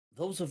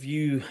Those of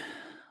you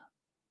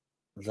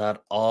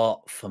that are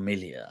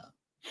familiar,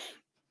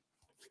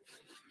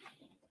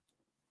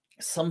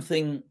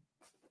 something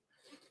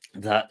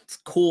that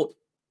caught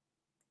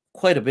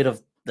quite a bit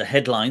of the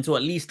headlines, or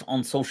at least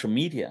on social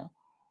media,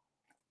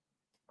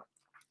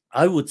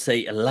 I would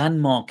say a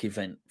landmark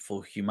event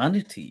for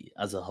humanity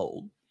as a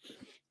whole.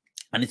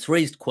 And it's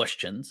raised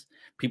questions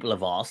people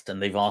have asked, and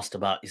they've asked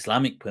about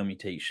Islamic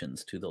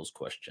permutations to those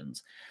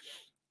questions.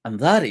 And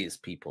that is,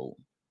 people,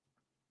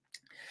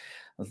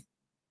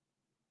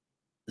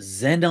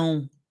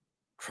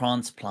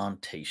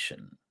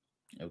 xenotransplantation.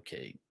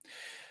 Okay.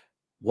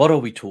 What are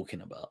we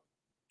talking about?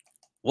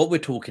 What we're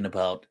talking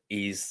about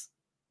is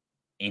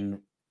in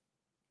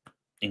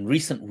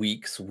recent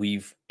weeks,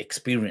 we've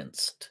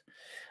experienced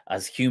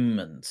as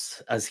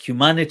humans, as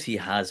humanity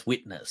has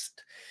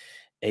witnessed,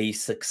 a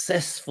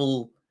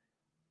successful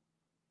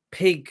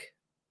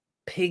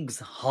pig's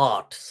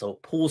heart, so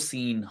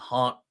porcine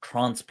heart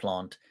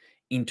transplant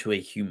into a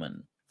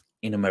human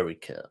in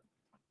America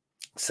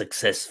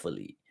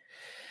successfully.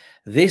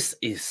 This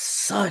is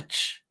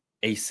such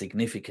a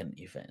significant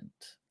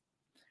event.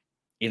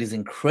 It is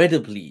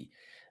incredibly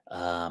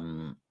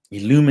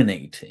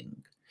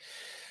illuminating.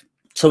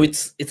 So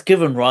it's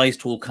given rise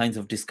to all kinds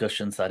of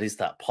discussions. That is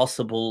that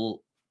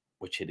possible,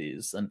 which it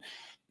is, and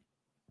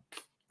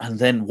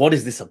then what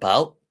is this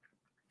about?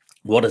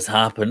 What has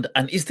happened,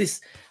 and is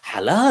this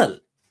halal?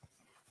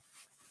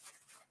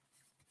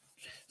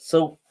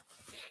 So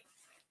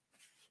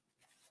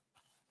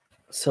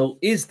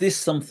is this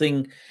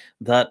something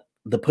that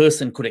the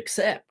person could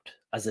accept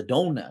as a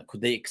donor? Could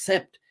they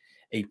accept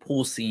a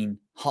porcine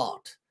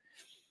heart?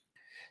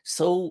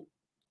 So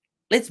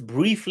let's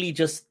briefly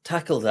just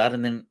tackle that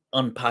and then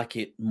unpack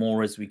it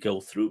more as we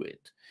go through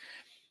it.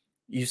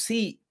 You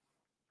see,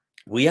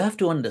 we have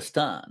to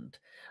understand,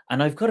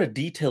 and I've got a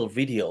detailed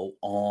video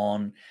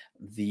on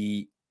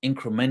the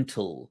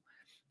incremental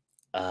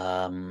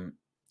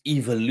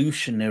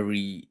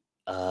evolutionary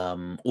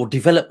or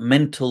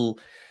developmental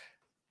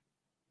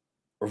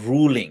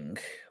ruling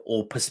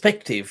or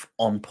perspective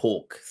on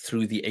pork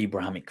through the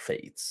Abrahamic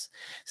faiths.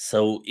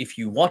 So if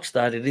you watch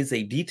that, it is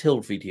a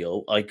detailed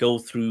video. I go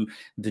through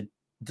the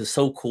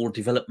so-called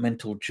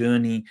developmental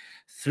journey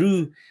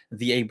through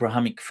the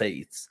Abrahamic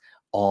faiths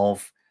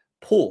of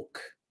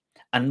pork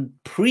and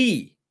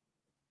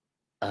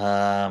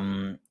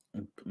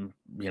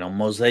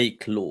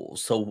Mosaic law.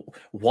 So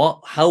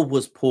how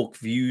was pork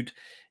viewed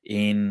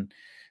in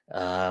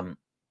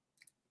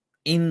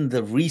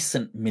the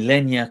recent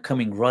millennia,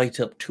 coming right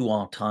up to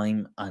our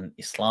time and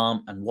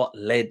Islam, and what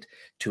led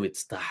to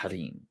its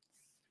tahrim?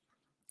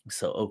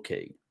 So,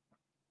 okay.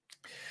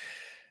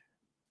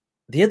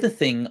 The other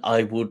thing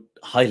I would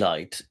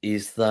highlight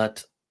is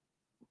that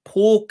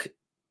pork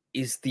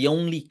is the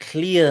only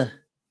clear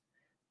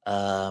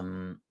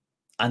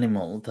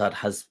animal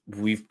that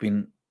we've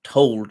been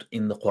told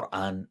in the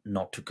Quran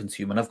not to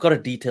consume. And I've got a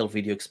detailed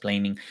video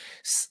explaining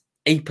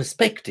a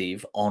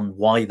perspective on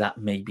why that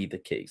may be the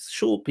case.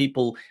 Sure,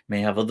 people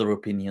may have other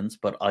opinions,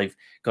 but I've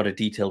got a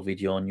detailed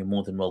video and you're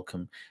more than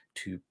welcome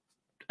to,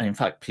 and in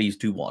fact, please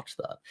do watch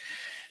that.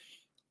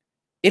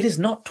 It is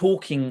not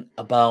talking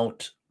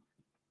about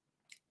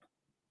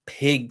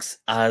pigs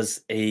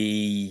as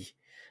a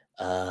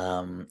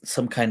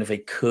some kind of a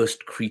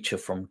cursed creature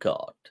from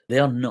God. They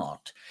are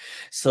not.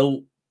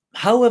 So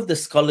how have the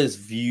scholars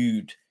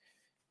viewed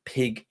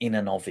pig in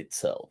and of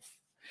itself?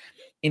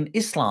 In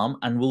Islam,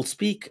 and we'll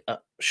speak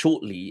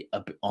shortly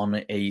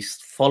on a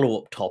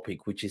follow-up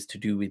topic, which is to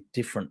do with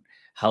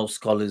how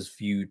scholars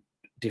view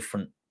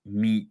different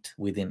meat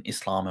within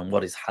Islam and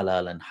what is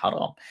halal and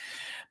haram.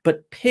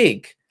 But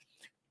pig,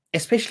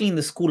 especially in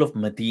the school of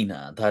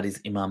Medina, that is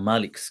Imam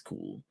Malik's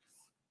school,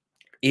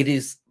 it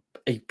is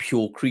a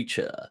pure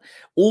creature.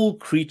 All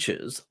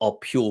creatures are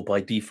pure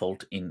by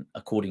default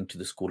according to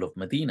the school of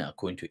Medina,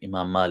 according to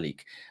Imam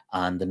Malik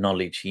and the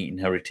knowledge he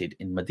inherited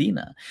in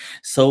Medina.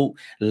 So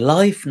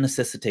life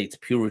necessitates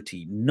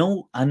purity.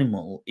 No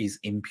animal is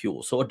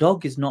impure. So a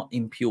dog is not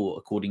impure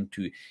according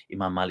to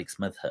Imam Malik's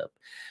madhab.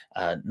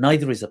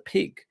 Neither is a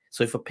pig.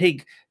 So if a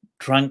pig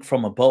drank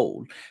from a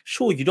bowl,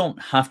 sure, you don't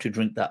have to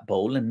drink that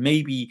bowl, and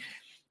maybe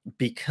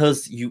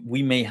because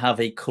we may have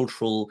a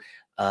cultural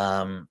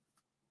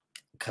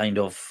kind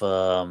of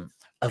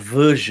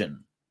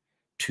aversion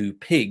to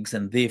pigs,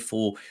 and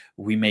therefore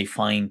we may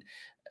find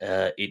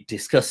it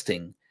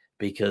disgusting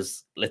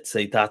because, let's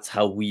say, that's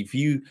how we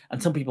view,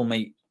 and some people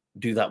may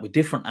do that with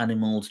different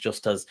animals,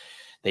 just as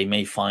they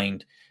may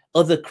find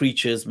other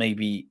creatures,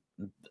 maybe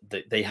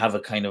they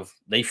have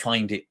they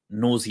find it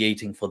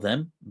nauseating for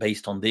them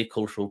based on their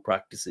cultural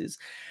practices.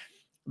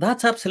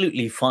 That's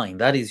absolutely fine.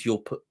 That is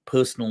your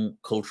personal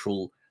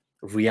cultural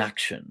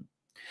reaction.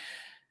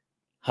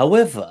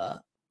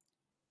 However,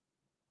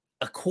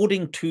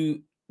 according to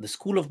the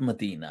school of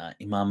Medina,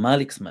 Imam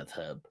Malik's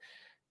madhab,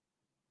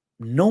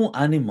 no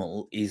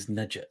animal is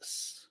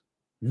najas.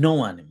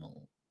 No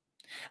animal.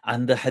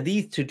 And the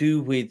hadith to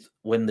do with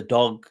when the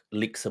dog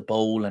licks a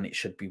bowl and it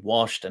should be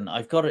washed, and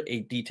I've got a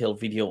detailed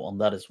video on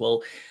that as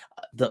well.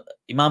 The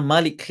Imam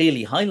Malik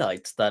clearly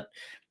highlights that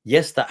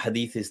yes, that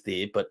hadith is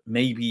there, but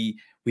maybe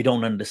we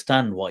don't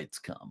understand why it's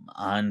come.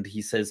 And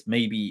he says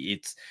maybe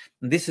it's,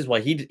 and this is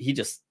why he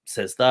just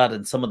says that.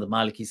 And some of the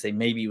Maliki say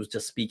maybe he was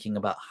just speaking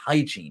about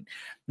hygiene.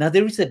 Now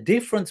there is a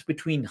difference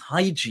between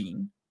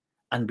hygiene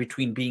and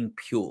between being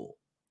pure.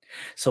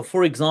 So,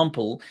 for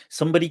example,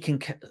 somebody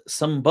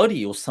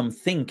or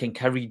something can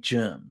carry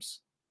germs.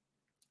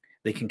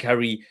 They can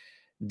carry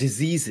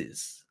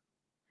diseases.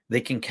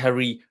 They can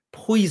carry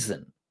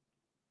poison.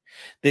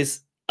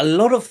 There's a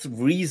lot of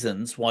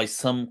reasons why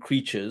some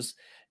creatures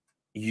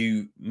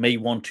you may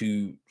want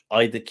to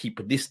either keep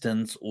a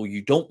distance or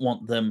you don't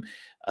want them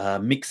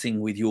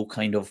mixing with your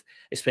kind of,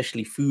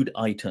 especially food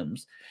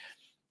items.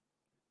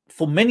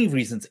 For many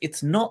reasons,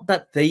 it's not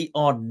that they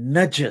are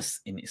najas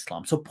in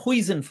Islam. So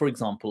poison, for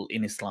example,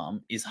 in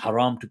Islam is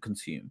haram to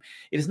consume.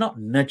 It is not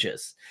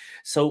najas.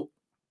 So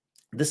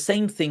the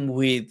same thing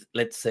with,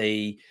 let's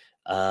say,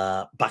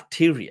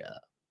 bacteria.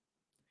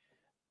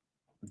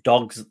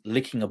 Dogs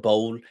licking a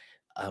bowl.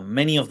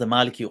 Many of the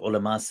Maliki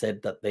ulama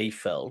said that they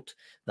felt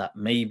that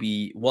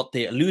maybe what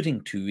they're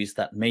alluding to is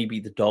that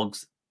maybe the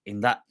dogs in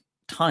that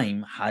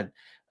time had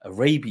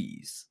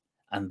rabies.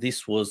 And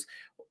this was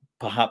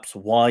perhaps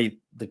why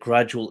the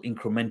gradual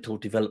incremental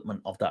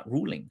development of that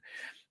ruling.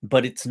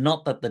 But it's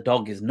not that the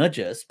dog is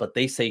najas, but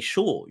they say,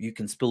 sure, you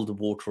can spill the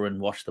water and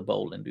wash the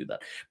bowl and do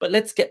that. But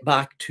let's get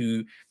back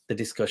to the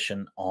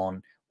discussion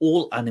on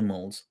all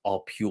animals are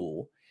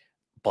pure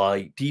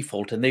by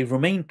default and they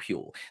remain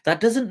pure.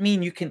 That doesn't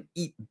mean you can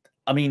eat.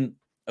 I mean,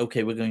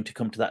 okay, we're going to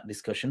come to that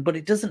discussion, but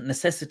it doesn't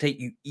necessitate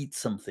you eat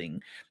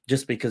something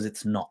just because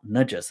it's not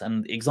najas.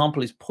 And the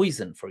example is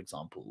poison, for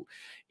example.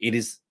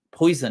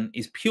 Poison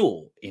is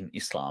pure in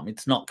Islam.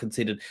 It's not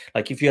considered,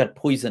 like if you had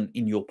poison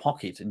in your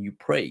pocket and you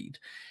prayed,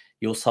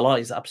 your salah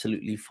is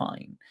absolutely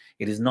fine.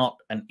 It is not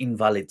an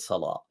invalid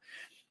salah.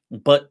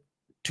 But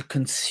to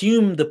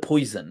consume the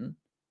poison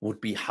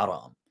would be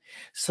haram.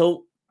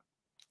 So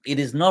it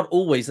is not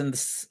always, and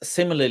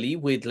similarly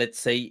with, let's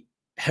say,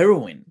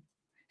 heroin.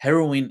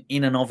 Heroin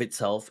in and of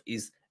itself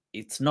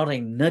it's not a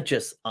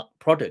najas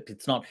product.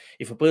 It's not,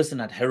 if a person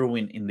had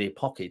heroin in their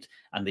pocket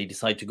and they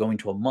decide to go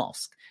into a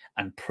mosque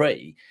and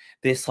pray,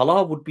 their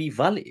salah would be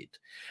valid.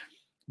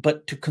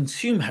 But to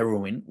consume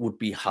heroin would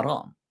be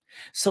haram.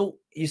 So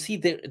you see,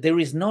 there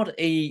is not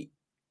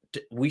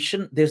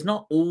there's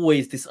not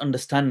always this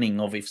understanding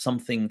of if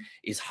something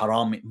is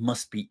haram, it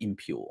must be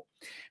impure.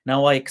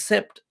 Now, I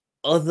accept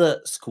other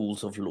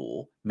schools of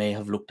law may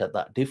have looked at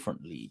that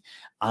differently,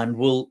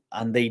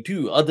 and they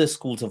do. Other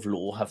schools of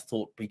law have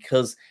thought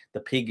because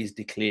the pig is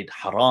declared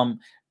haram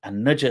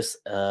and najas,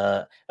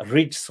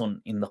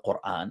 rijsun in the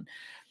Quran,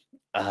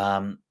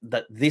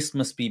 that this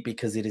must be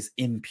because it is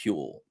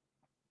impure.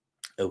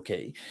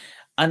 Okay.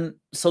 And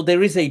so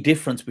there is a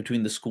difference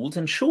between the schools.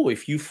 And sure,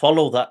 if you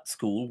follow that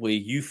school where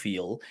you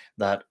feel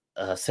that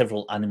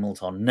several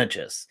animals are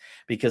najas,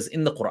 because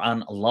in the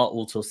Quran, Allah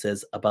also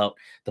says about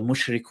the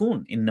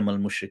mushrikun, innamal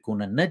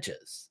mushrikun and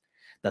najas,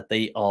 that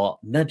they are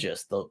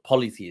najas, the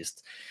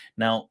polytheists.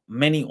 Now,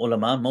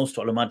 most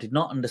ulama did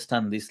not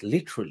understand this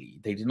literally.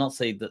 They did not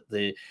say that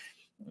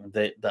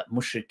that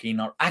mushrikeen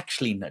are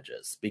actually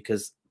najas,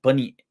 because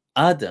Bani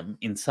Adam,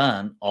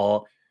 insan,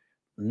 are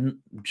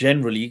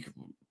generally,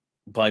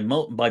 by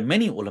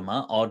many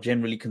ulama, are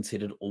generally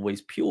considered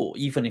always pure,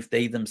 even if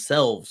they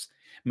themselves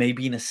may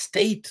be in a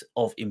state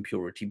of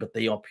impurity, but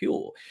they are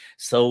pure.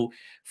 So,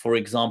 for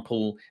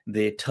example,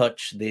 their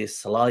touch, their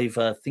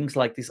saliva, things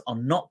like this are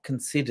not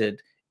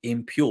considered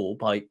impure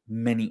by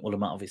many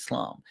ulama of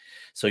Islam.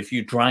 So if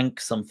you drank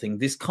something,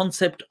 this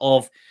concept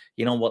of,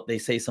 what they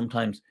say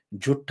sometimes,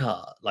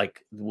 jutta,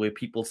 like where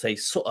people say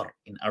su'r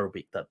in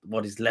Arabic, that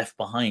what is left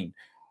behind,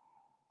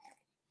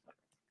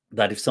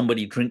 that if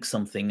somebody drinks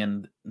something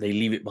and they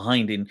leave it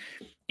behind in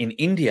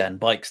India and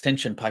by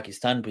extension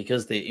Pakistan,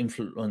 because they're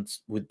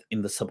influenced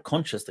in the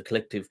subconscious, the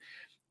collective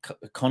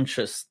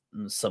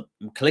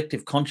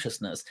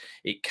consciousness,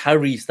 it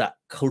carries that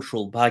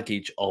cultural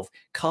baggage of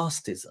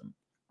casteism,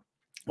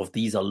 of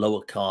these are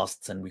lower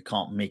castes and we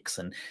can't mix,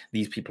 and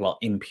these people are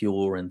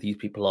impure and these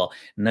people are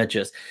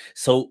najas.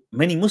 So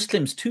many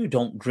Muslims too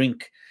don't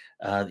drink,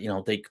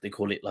 they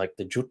call it like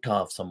the jutta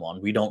of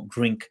someone. We don't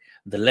drink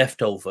the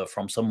leftover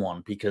from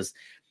someone because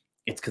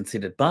it's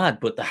considered bad.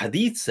 But the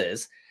hadith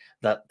says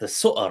that the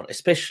su'r,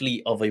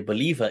 especially of a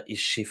believer, is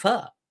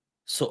shifa.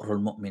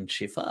 Su'rul mu'min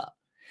shifa.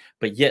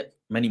 But yet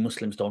many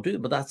Muslims don't do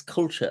it, but that's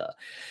culture.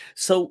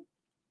 So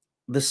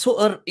the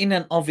su'r in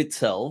and of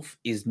itself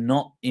is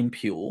not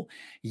impure.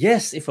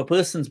 Yes, if a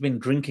person's been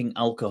drinking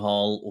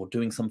alcohol or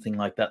doing something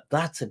like that,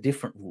 that's a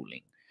different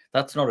ruling.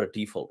 That's not a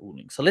default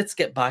ruling. So let's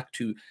get back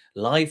to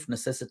life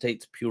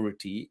necessitates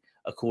purity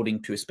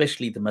according to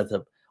especially the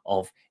madhab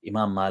of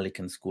Imam Malik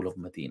and School of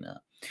Medina.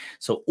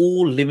 So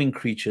all living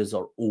creatures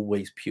are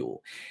always pure.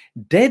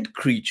 Dead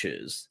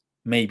creatures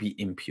may be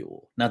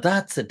impure. Now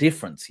that's a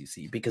difference, you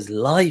see, because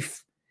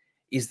life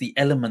is the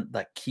element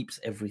that keeps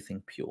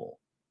everything pure.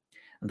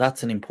 And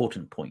that's an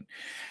important point.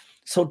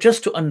 So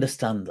just to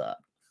understand that,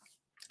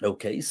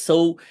 okay,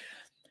 so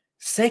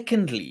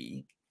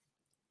secondly,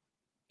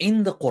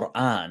 in the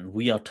Quran,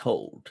 we are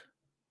told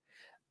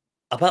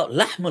about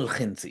lahmul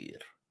khinzir.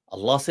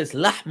 Allah says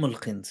lahmul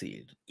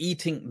khinzir,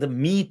 eating the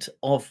meat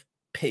of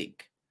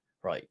pig,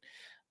 right?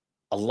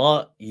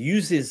 Allah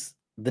uses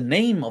the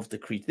name of the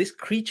creature. This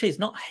creature is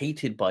not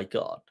hated by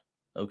God.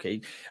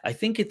 Okay, I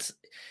think it's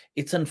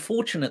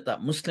unfortunate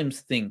that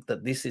Muslims think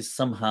that this is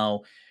somehow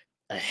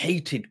a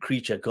hated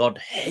creature. God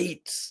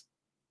hates.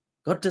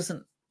 God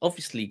doesn't.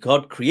 Obviously,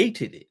 God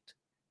created it.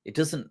 It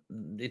doesn't.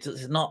 It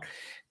is not.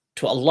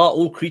 To Allah,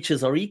 all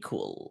creatures are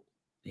equal.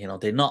 You know,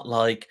 they're not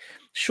like.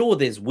 Sure,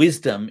 there's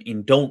wisdom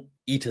in don't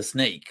eat a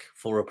snake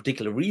for a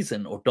particular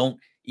reason, or don't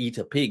eat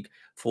a pig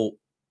for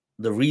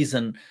the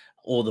reason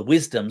or the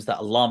wisdoms that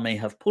Allah may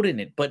have put in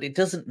it. But it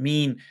doesn't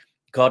mean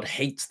God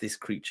hates this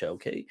creature.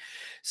 Okay,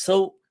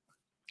 so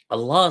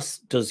Allah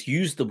does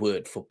use the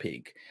word for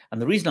pig.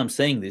 And the reason I'm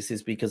saying this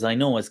is because I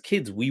know as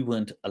kids, we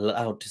weren't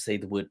allowed to say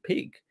the word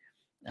pig.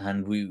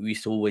 And we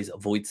used to always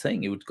avoid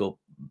saying it. Would go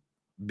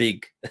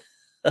big.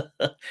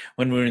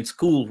 When we were in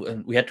school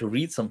and we had to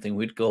read something,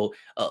 we'd go,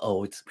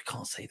 we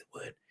can't say the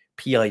word.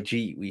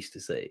 P-I-G, we used to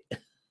say.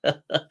 We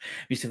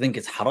used to think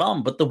it's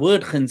haram, but the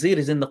word khinzir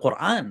is in the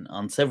Quran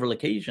on several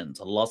occasions.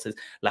 Allah says,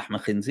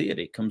 lahma khinzir,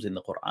 it comes in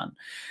the Quran.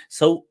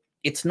 So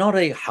it's not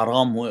a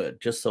haram word,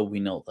 just so we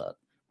know that.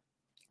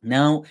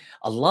 Now,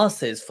 Allah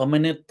says,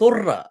 فَمَنِ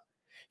اضْطُرَّ.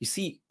 You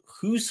see,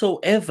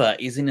 whosoever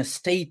is in a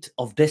state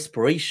of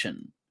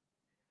desperation,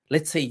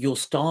 let's say you're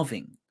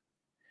starving,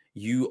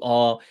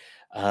 you're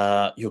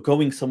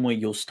going somewhere,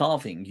 you're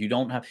starving, you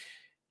don't have,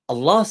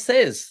 Allah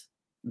says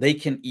they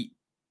can eat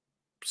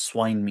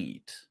swine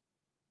meat.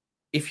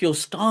 If you're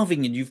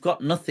starving and you've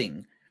got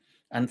nothing,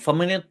 and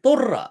فَمَنِ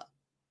اضْطُرَّ,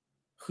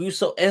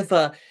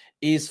 whosoever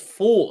is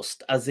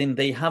forced, as in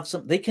they have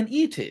some, they can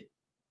eat it.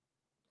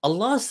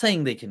 Allah is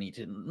saying they can eat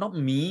it, not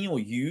me or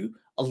you.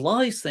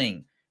 Allah is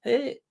saying,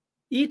 hey,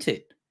 eat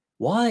it.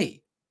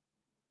 Why?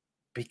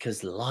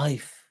 Because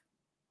life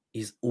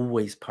is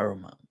always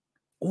paramount.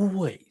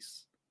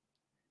 Always.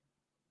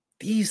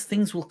 These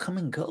things will come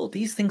and go.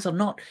 These things are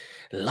not.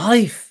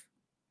 Life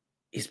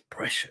is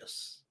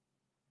precious.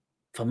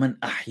 فَمَنْ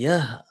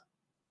أَحْيَاهَا,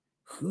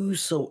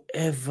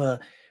 whosoever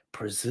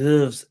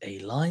preserves a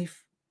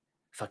life,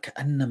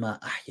 فَكَأَنَّمَا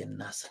أَحْيَا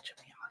النَّاسَ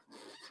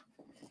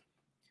جَمِيعًا,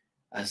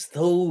 as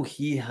though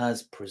he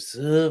has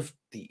preserved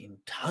the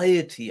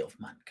entirety of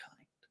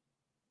mankind.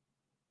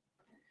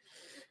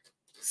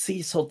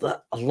 See, so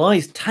that Allah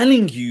is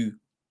telling you,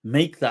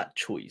 make that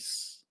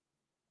choice.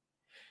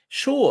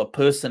 Sure, a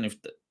person,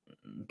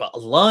 but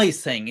Allah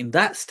is saying in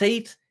that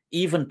state,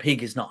 even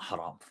pig is not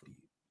haram for you.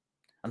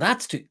 And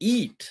that's to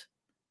eat.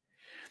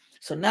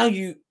 So now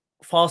you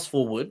fast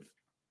forward.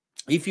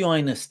 If you are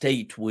in a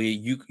state where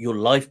your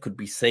life could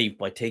be saved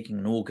by taking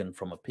an organ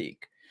from a pig,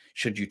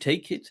 should you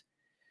take it?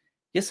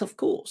 Yes, of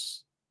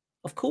course.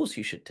 Of course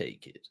you should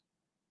take it.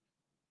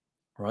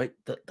 Right?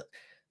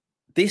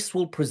 This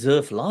will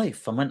preserve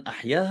life. فَمَنْ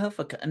أَحْيَاهَا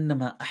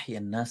فَكَأَنَّمَا أَحْيَا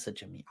النَّاسَ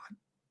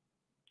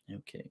جَمِيعًا.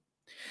 Okay.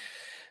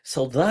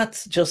 So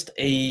that's just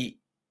an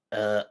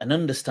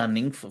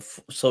understanding.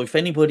 So if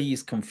anybody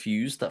is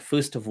confused, that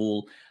first of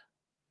all,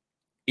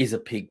 is a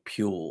pig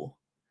pure?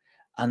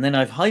 And then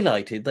I've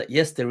highlighted that,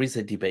 yes, there is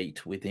a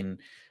debate within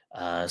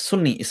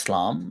Sunni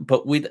Islam,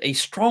 but with a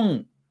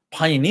strong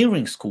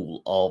pioneering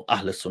school of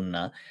Ahl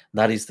Sunnah,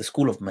 that is the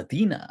school of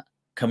Medina,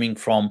 coming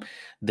from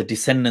the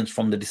descendants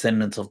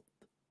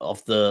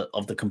of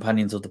the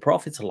companions of the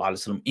Prophet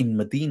ﷺ in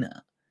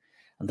Medina.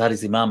 And that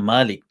is Imam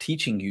Malik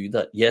teaching you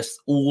that, yes,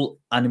 all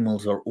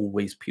animals are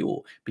always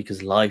pure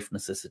because life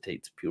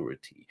necessitates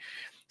purity.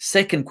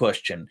 Second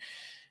question,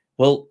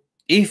 well,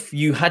 if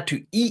you had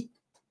to eat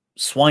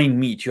swine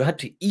meat, you had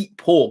to eat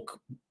pork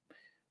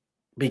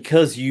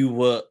because you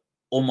were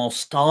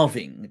almost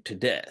starving to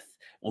death,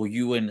 or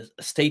you were in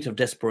a state of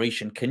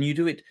desperation, can you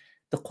do it?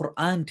 The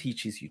Quran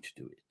teaches you to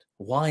do it.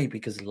 Why?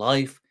 Because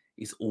life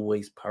is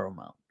always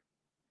paramount.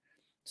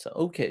 So,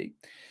 okay,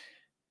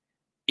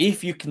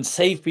 if you can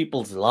save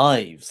people's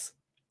lives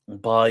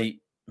by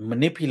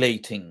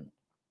manipulating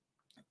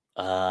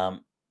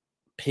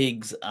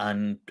pigs,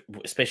 and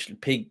especially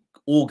pig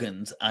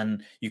organs,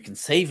 and you can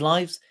save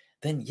lives,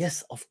 then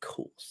yes, of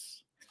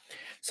course.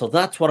 So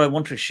that's what I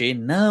want to share.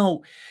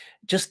 Now,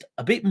 just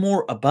a bit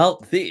more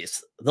about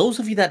this. Those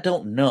of you that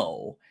don't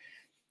know,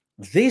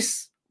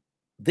 this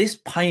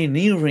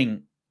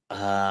pioneering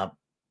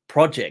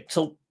project.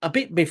 So a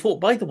bit before,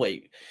 by the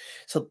way,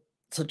 so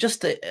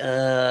just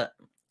a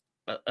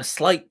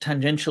slight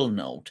tangential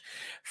note.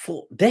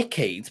 For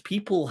decades,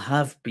 people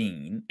have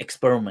been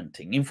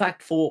experimenting. In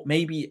fact, for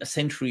maybe a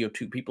century or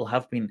two, people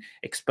have been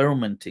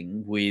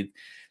experimenting with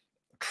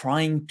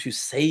trying to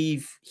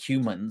save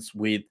humans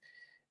with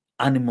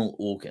animal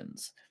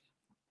organs.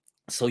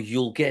 So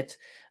you'll get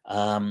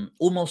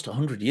almost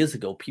 100 years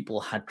ago, people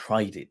had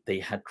tried it. They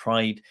had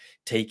tried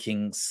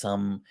taking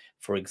some,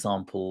 for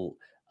example,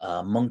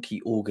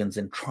 monkey organs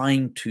and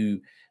trying to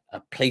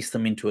place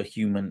them into a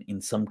human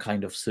in some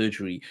kind of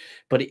surgery,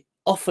 but it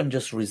often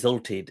just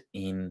resulted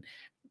in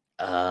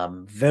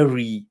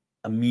very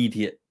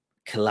immediate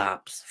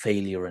collapse,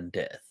 failure, and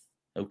death.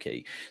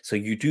 Okay, so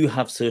you do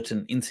have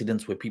certain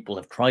incidents where people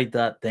have tried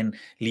that. Then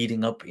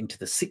leading up into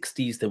the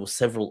 60s, there were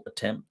several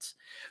attempts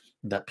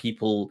that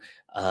people,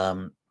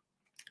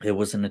 there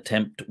was an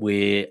attempt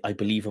where I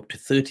believe up to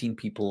 13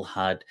 people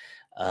had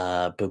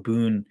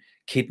baboon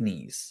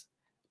kidneys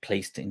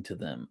placed into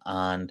them,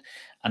 and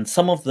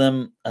some of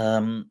them,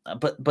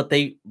 but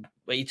they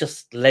it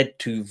just led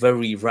to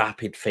very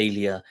rapid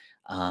failure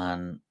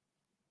and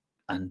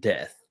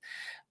death.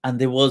 And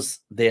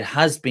there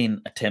has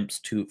been attempts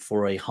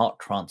for a heart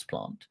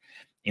transplant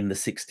in the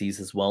 60s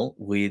as well,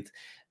 with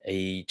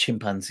a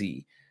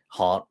chimpanzee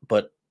heart,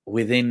 but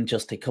within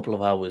just a couple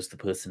of hours the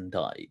person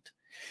died.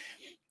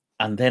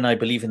 And then I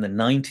believe in the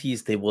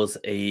 90s there was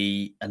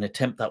an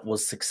attempt that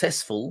was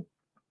successful.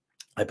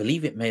 I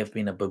believe it may have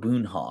been a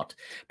baboon heart,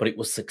 but it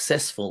was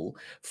successful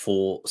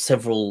for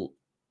several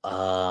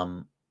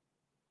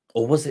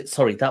or was it,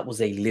 sorry, that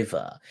was a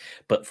liver,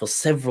 but for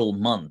several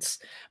months,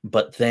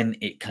 but then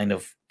it kind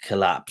of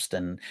collapsed.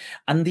 And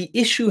the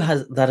issue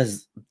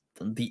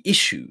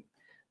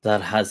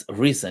that has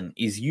arisen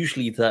is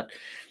usually that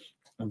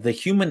the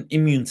human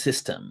immune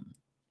system,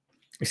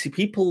 you see,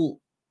 people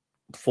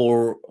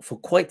for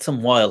quite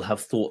some while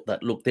have thought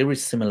that, look, there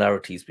is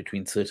similarities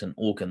between certain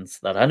organs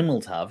that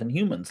animals have and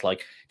humans,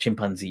 like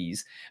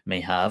chimpanzees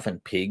may have,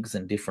 and pigs,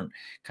 and different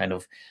kind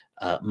of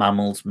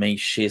mammals may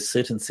share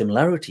certain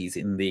similarities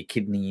in their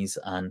kidneys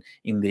and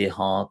in their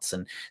hearts.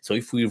 And so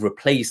if we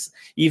replace,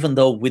 even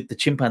though with the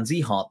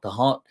chimpanzee heart, the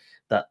heart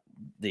that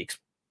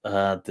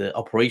the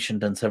operation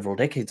done several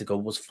decades ago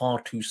was far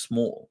too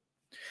small.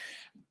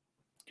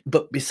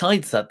 But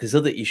besides that, there's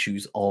other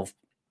issues of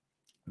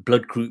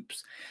blood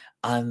groups.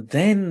 And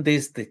then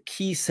there's the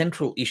key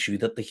central issue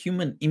that the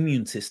human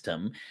immune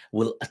system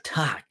will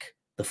attack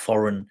the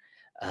foreign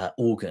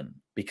organ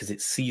because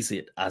it sees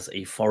it as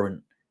a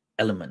foreign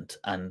element,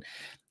 and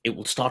it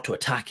will start to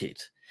attack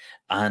it.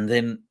 And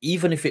then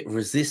even if it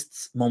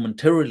resists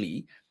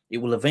momentarily, it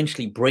will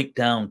eventually break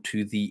down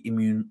to the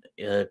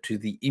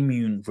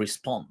immune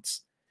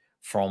response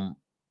from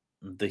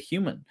the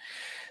human.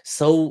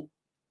 So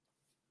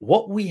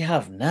what we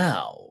have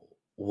now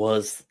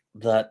was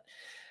that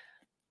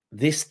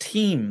this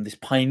team, this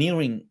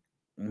pioneering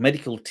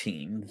medical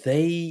team,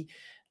 they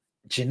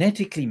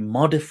genetically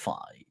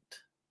modified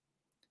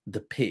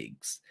the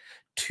pigs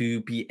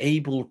to be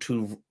able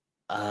to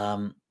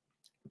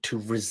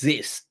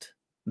resist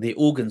the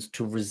organs,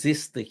 to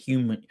resist the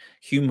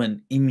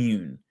human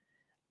immune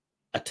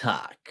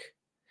attack.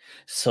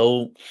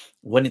 So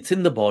when it's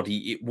in the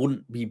body, it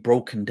wouldn't be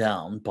broken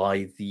down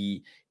by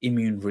the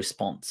immune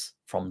response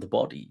from the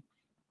body.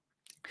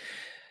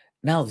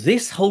 Now,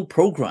 this whole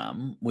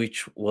program,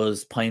 which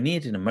was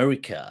pioneered in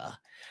America,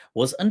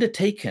 was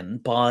undertaken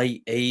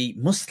by a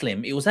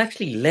Muslim. It was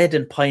actually led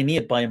and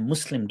pioneered by a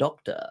Muslim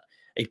doctor,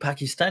 a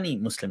Pakistani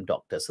Muslim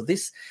doctor. So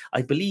this,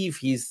 I believe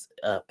he's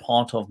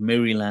part of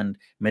Maryland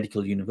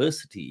Medical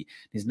University.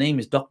 His name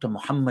is Dr.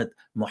 Muhammad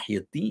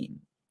Muhyiddin.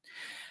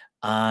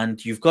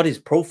 And you've got his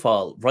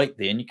profile right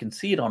there, and you can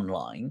see it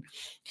online.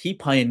 He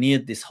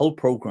pioneered this whole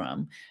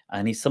program,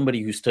 and he's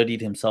somebody who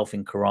studied himself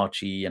in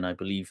Karachi, and I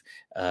believe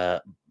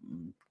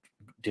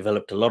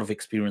developed a lot of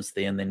experience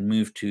there, and then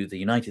moved to the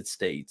United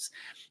States.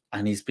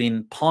 And he's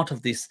been part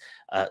of this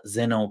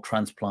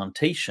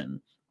xenotransplantation,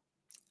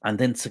 and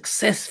then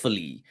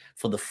successfully,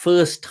 for the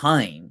first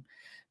time,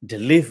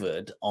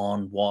 delivered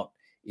on what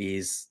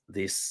is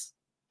this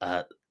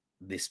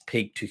this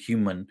pig to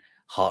human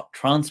heart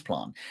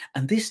transplant.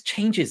 And this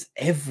changes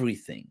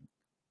everything.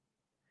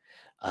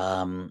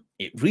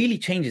 It really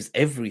changes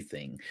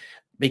everything,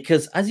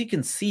 because as you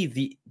can see,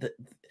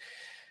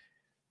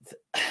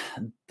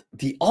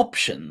 the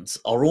options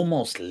are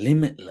almost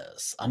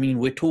limitless. I mean,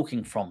 we're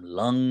talking from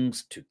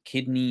lungs to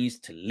kidneys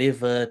to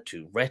liver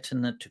to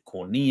retina to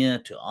cornea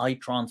to eye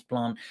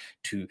transplant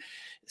to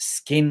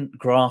skin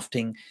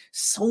grafting.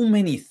 So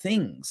many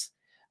things.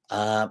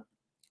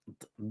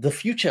 The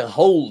future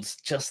holds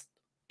just,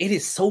 it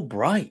is so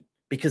bright,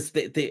 because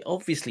they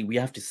obviously, we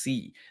have to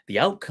see the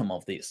outcome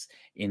of this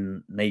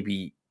in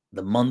maybe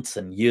the months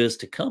and years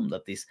to come,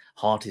 that this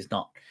heart is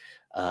not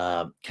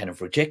kind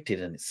of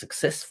rejected and it's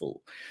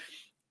successful.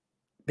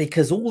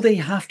 Because all they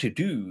have to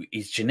do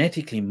is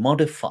genetically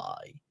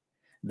modify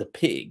the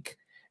pig,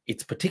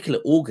 its particular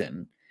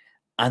organ,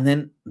 and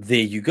then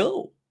there you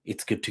go.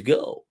 It's good to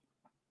go.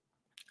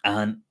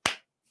 And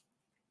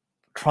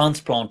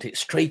transplant it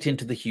straight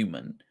into the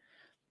human,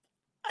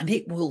 and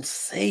it will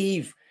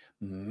save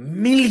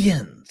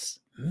millions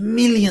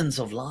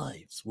of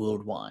lives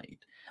worldwide.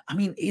 I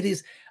mean, it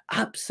is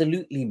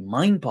absolutely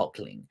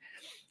mind-boggling,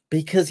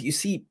 because you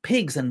see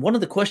pigs, and one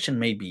of the question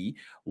may be,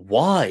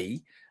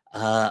 why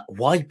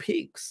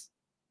pigs?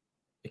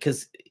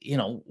 Because, you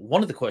know,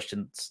 one of the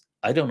questions,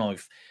 I don't know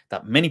if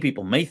that many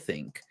people may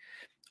think,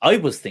 I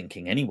was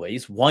thinking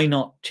anyways, why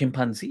not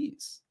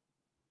chimpanzees?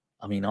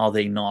 I mean, are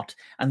they not?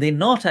 And they're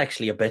not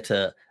actually a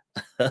better.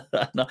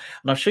 And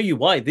I'll show you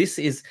why. This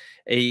is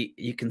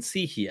you can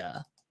see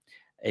here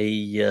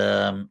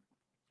a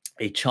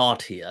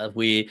chart here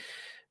where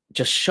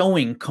just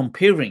showing,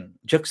 comparing,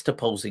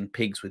 juxtaposing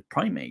pigs with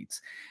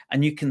primates.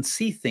 And you can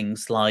see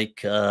things like,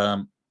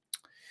 so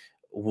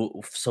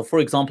for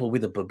example,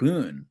 with a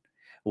baboon,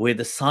 where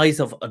the size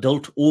of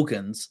adult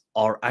organs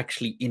are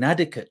actually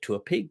inadequate to a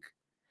pig.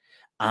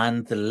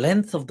 And the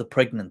length of the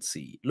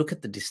pregnancy, look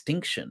at the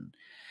distinction.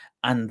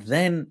 And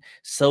then,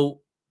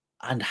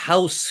 and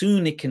how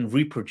soon it can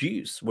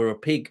reproduce, where a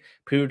pig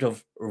period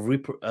of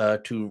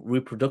to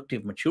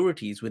reproductive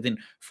maturity is within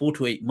 4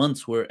 to 8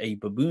 months, where a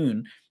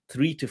baboon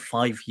 3 to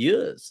 5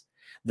 years.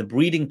 The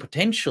breeding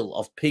potential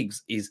of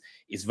pigs is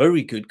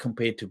very good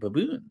compared to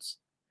baboons.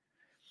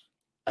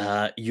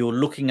 You're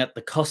looking at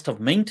the cost of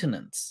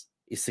maintenance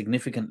is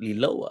significantly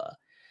lower.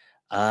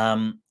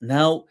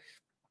 Now,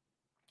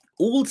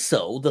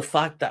 also the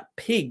fact that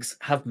pigs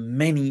have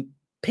many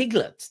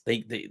piglets,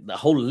 the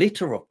whole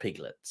litter of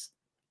piglets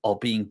are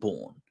being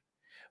born,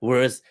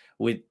 whereas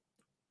with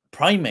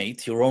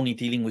primates you're only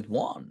dealing with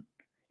one.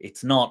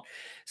 It's not,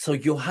 so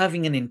you're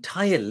having an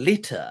entire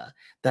litter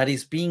that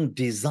is being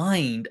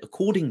designed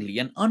accordingly.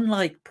 And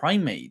unlike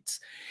primates,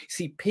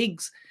 see,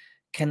 pigs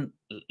can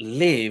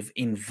live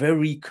in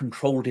very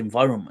controlled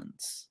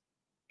environments.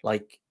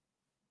 Like,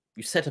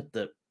 you set up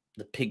the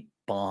pig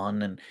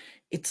barn, and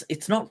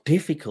it's not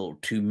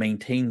difficult to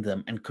maintain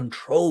them and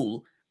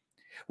control.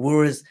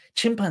 Whereas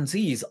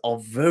chimpanzees are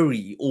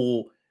very,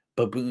 or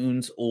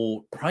baboons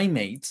or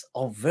primates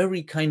are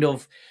very kind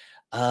of,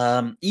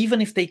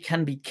 even if they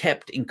can be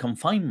kept in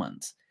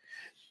confinement,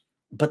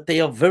 but they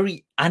are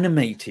very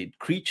animated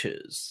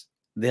creatures.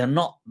 They're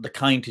not the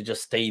kind to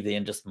just stay there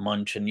and just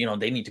munch, and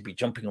they need to be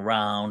jumping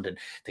around, and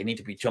they need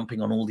to be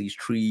jumping on all these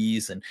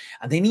trees, and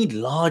they need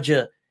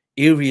larger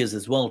areas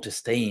as well to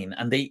stay in,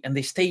 and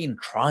they stay in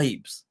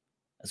tribes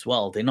as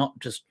well. They're not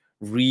just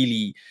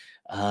really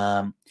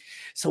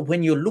so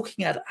when you're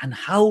looking at, and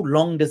how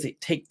long does it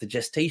take the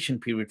gestation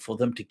period for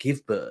them to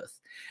give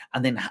birth,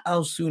 and then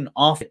how soon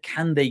after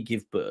can they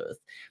give birth,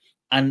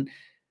 and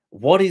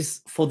what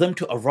is for them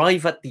to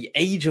arrive at the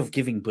age of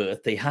giving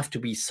birth, they have to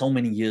be so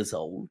many years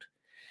old.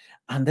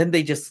 And then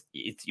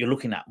you're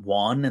looking at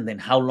one, and then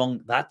how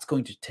long that's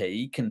going to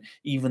take, and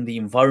even the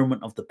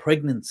environment of the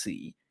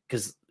pregnancy,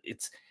 because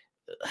it's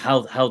how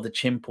the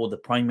chimp or the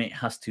primate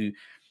has to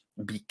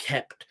be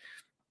kept.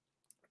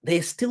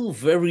 They're still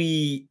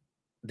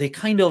they're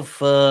kind of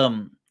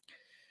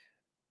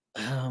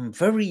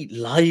very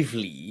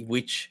lively,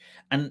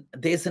 and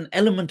there's an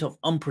element of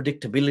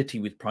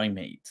unpredictability with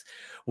primates,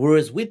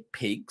 whereas with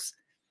pigs,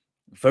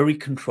 very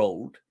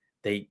controlled.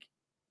 They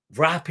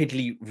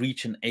rapidly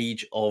reach an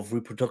age of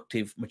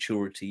reproductive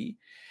maturity.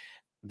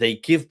 They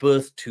give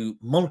birth to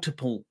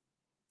multiple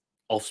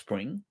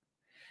offspring.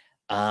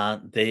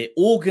 Their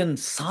organ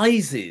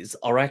sizes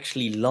are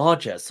actually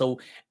larger. So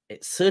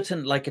it's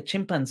certain, like a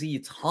chimpanzee,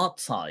 its heart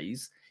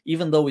size,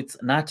 even though its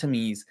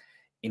anatomy is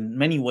in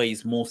many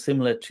ways more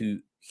similar to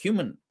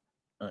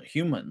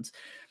humans,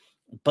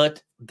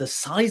 but the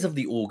size of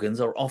the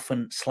organs are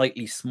often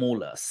slightly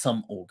smaller,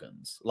 some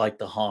organs, like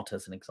the heart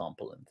as an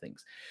example, and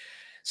things.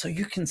 So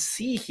you can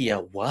see here,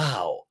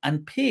 wow.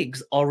 And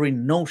pigs are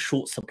in no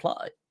short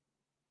supply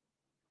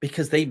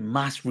because they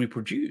mass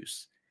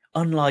reproduce.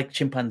 Unlike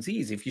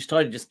chimpanzees, if you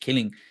started just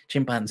killing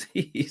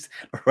chimpanzees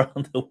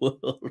around the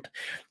world,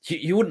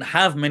 you wouldn't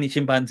have many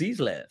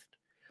chimpanzees left.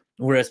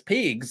 Whereas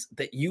pigs,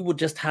 that you would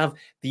just have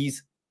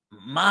these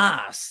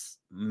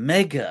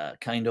mega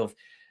kind of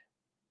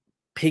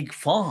pig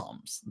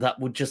farms that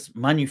would just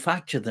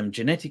manufacture them,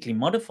 genetically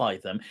modify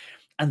them,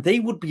 and they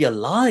would be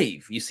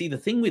alive. You see, the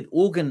thing with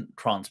organ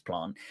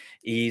transplant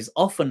is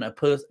often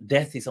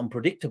death is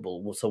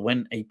unpredictable. So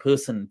when a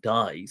person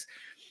dies,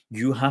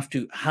 you have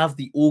to have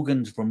the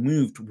organs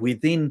removed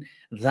within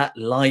that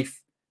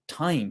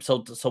lifetime.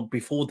 So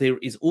before there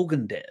is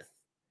organ death.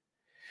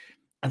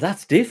 And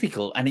that's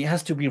difficult. And it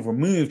has to be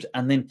removed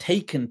and then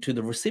taken to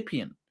the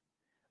recipient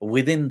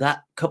within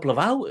that couple of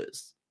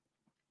hours.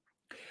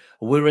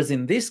 Whereas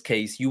in this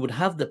case, you would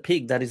have the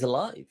pig that is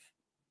alive,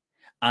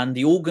 and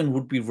the organ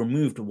would be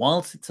removed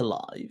whilst it's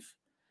alive.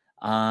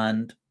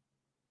 And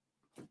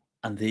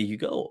there you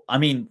go. I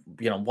mean,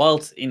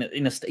 whilst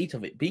in a state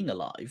of it being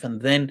alive, and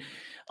then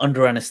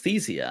under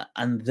anesthesia,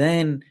 and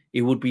then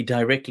it would be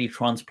directly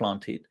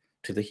transplanted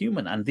to the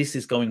human. And this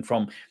is going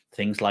from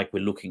things like,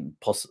 we're looking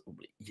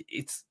possibly,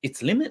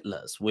 it's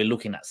limitless. We're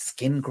looking at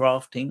skin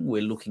grafting.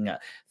 We're looking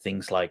at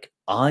things like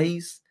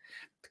eyes,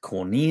 the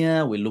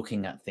cornea. We're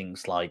looking at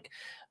things like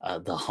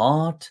the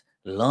heart,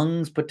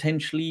 lungs,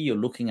 potentially. You're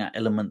looking at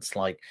elements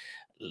like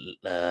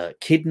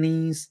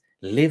kidneys,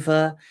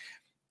 liver.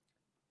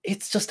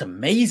 It's just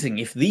amazing.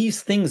 If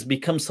these things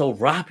become so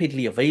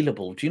rapidly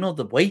available, do you know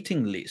the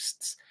waiting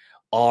lists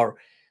are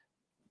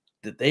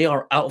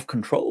out of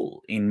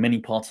control in many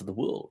parts of the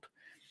world?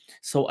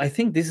 So I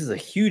think this is a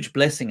huge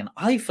blessing, and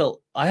I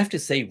have to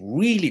say,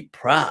 really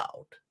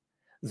proud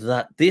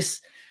that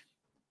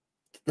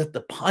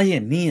the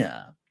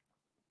pioneer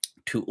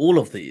to all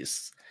of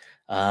this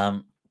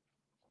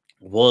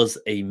was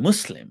a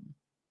Muslim,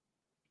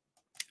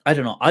 I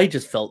don't know, I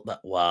just felt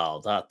that,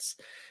 wow, that's,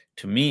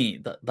 to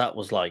me, that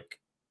was like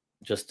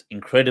just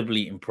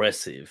incredibly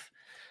impressive.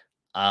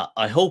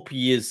 I hope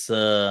he is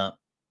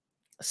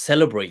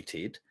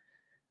celebrated.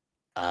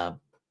 I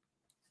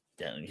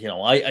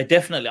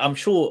definitely, I'm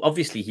sure,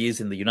 obviously he is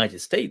in the United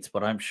States,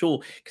 but I'm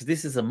sure, because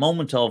this is a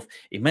moment of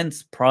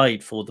immense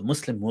pride for the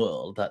Muslim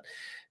world, that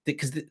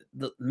because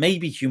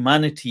maybe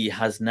humanity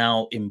has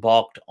now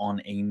embarked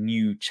on a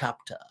new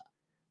chapter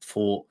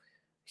for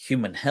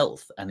human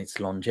health and its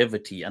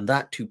longevity, and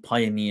that too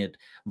pioneered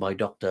by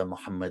Dr.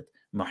 Muhammad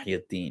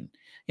Muhyiddin.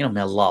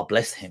 May Allah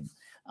bless him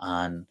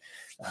and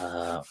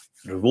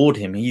reward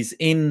him. He's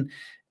in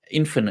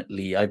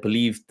infinitely, I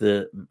believe,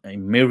 in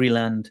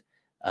Maryland,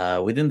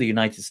 within the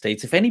United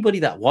States. If anybody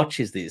that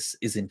watches this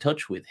is in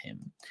touch with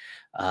him,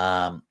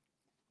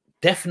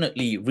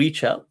 definitely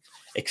reach out,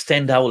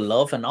 extend our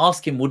love, and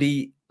ask him, would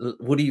he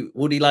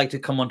like to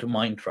come onto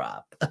Mind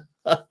Trap?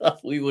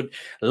 We would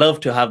love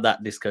to have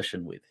that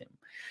discussion with him.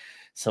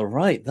 So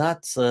right,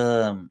 that's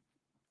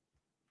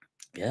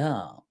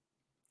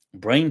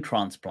brain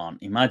transplant.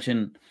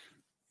 Imagine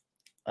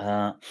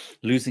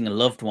losing a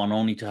loved one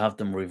only to have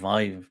them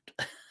revived.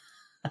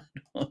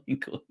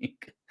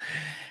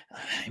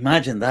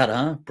 Imagine that,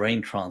 huh?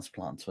 Brain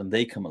transplants, when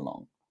they come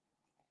along.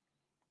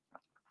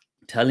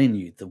 I'm telling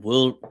you, the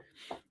world,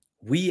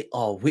 we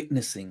are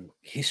witnessing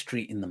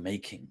history in the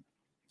making.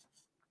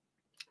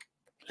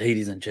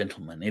 Ladies and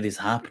gentlemen, it is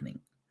happening.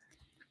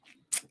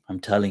 I'm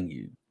telling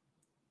you.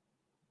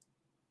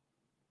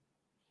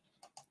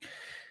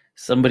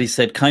 Somebody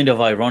said, kind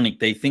of ironic,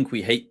 they think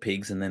we hate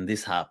pigs and then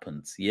this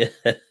happens. Yeah,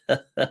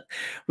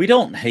 we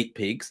don't hate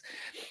pigs.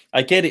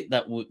 I get it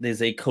that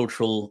there's a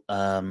cultural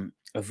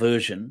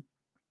aversion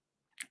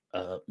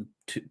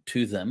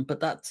to them,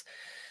 but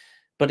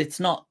it's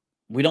not,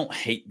 we don't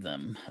hate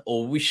them,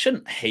 or we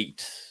shouldn't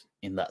hate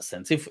in that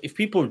sense. If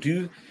people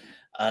do,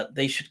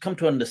 they should come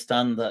to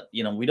understand that,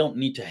 we don't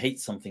need to hate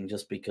something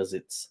just because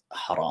it's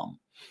haram.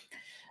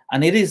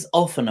 And it is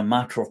often a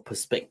matter of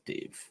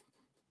perspective.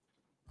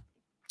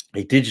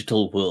 A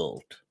digital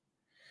world.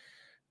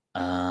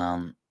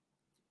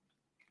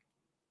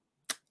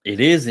 It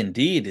is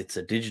indeed, it's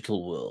a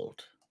digital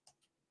world.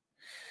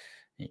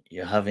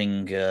 You're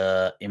having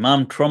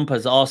Imam Trump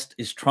has asked,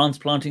 is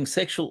transplanting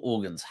sexual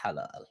organs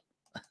halal?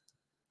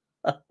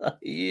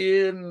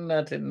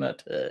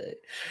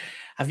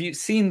 Have you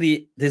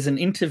seen there's an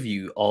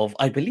interview of,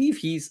 I believe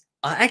he's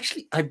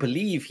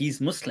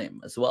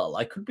Muslim as well.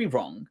 I could be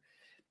wrong,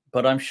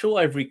 but I'm sure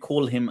I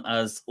recall him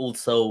as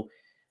also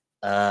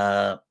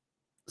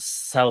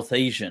South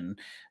Asian,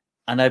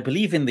 and I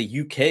believe in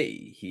the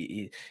UK.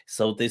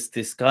 So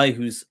this guy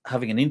who's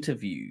having an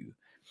interview,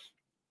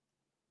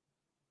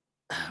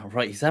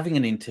 right? He's having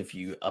an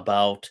interview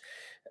about,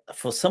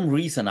 for some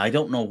reason, I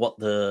don't know what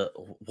the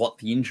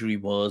injury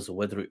was, or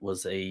whether it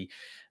was a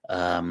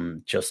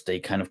just a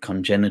kind of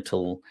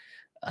congenital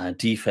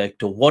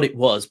defect or what it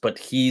was, but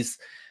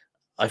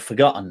I've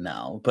forgotten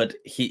now, but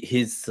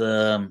his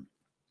the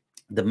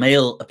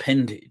male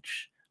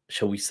appendage,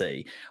 shall we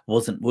say,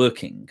 wasn't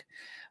working.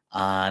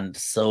 And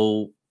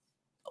so,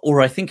 or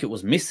I think it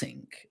was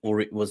missing, or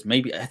it was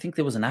maybe, I think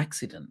there was an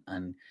accident,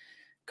 and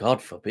God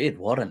forbid,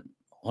 what an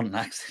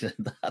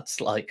accident.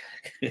 That's like,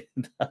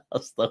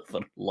 that's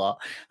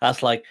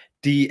like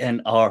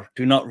DNR,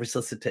 do not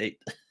resuscitate.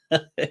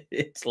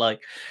 It's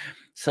like,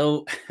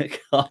 so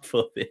God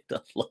forbid.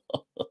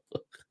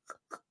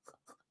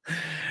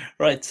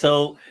 Right.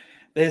 So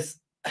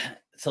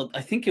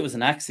I think it was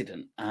an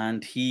accident,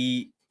 and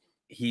he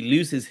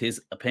loses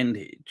his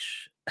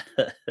appendage,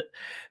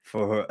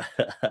 for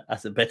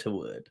as a better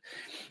word.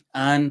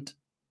 And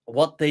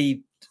what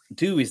they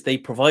do is they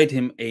provide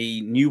him a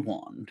new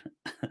one,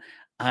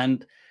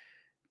 and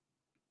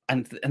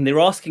they're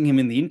asking him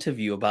in the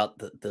interview about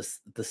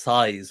the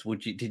size.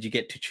 Did you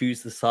get to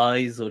choose the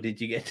size, or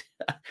did you get?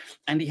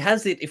 And he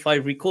has it, if I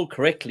recall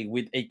correctly,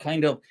 with a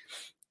kind of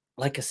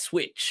like a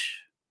switch,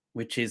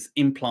 which is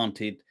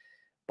implanted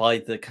by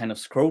the kind of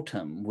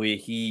scrotum, where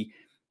he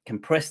can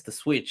press the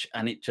switch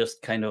and it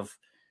just kind of,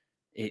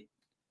 it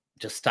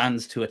just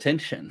stands to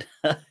attention.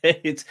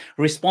 It's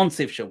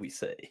responsive, shall we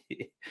say.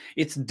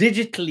 It's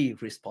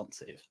digitally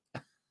responsive.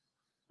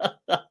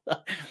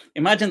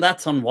 Imagine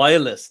that's on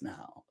wireless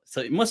now.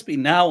 So it must be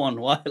now on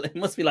wireless. It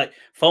must be like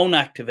phone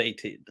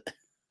activated.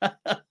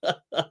 It's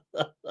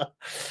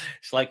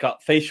like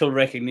facial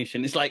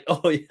recognition. It's like,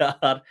 oh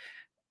yeah,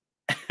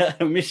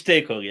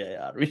 mistake. Oh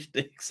yeah,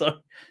 mistake.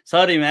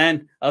 Sorry,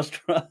 man. I was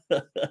trying.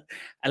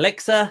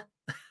 Alexa,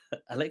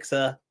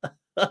 Alexa,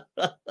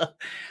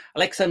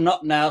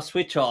 not now.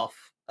 Switch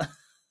off.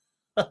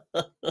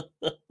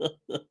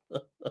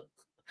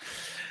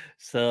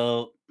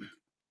 So,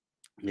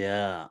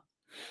 yeah.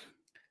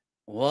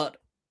 What?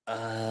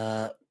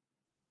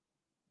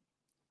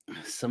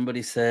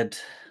 Somebody said,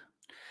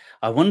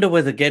 I wonder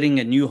whether getting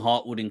a new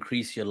heart would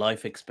increase your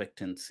life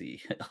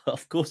expectancy.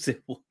 Of course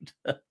it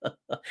would.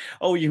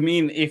 Oh, you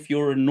mean if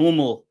you're a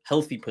normal,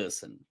 healthy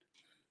person?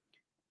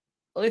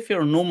 Well, if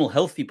you're a normal,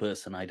 healthy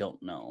person, I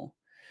don't know,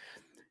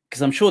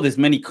 because I'm sure there's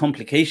many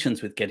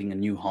complications with getting a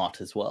new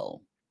heart as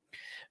well.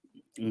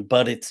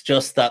 But it's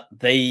just that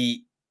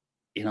the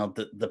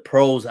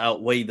pros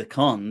outweigh the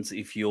cons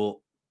if you're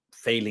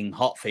failing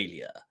heart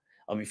failure.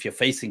 I mean, if you're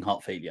facing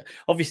heart failure,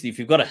 obviously, if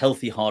you've got a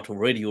healthy heart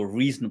already or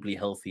reasonably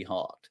healthy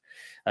heart,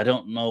 I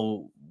don't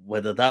know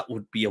whether that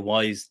would be a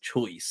wise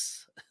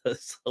choice,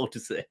 so to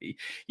say.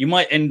 You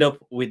might end up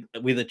with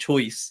a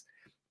choice,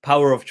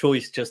 power of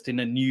choice, just in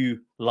a new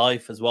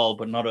life as well,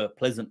 but not a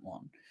pleasant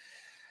one.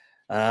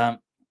 Um,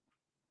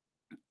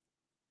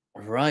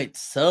 right.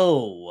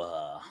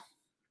 So,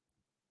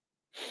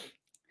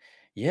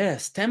 yeah,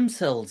 stem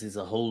cells is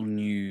a whole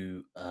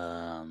new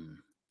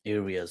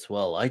area as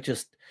well.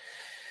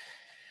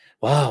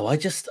 Wow,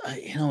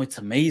 it's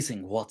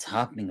amazing what's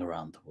happening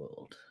around the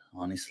world.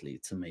 Honestly,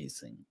 it's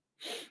amazing.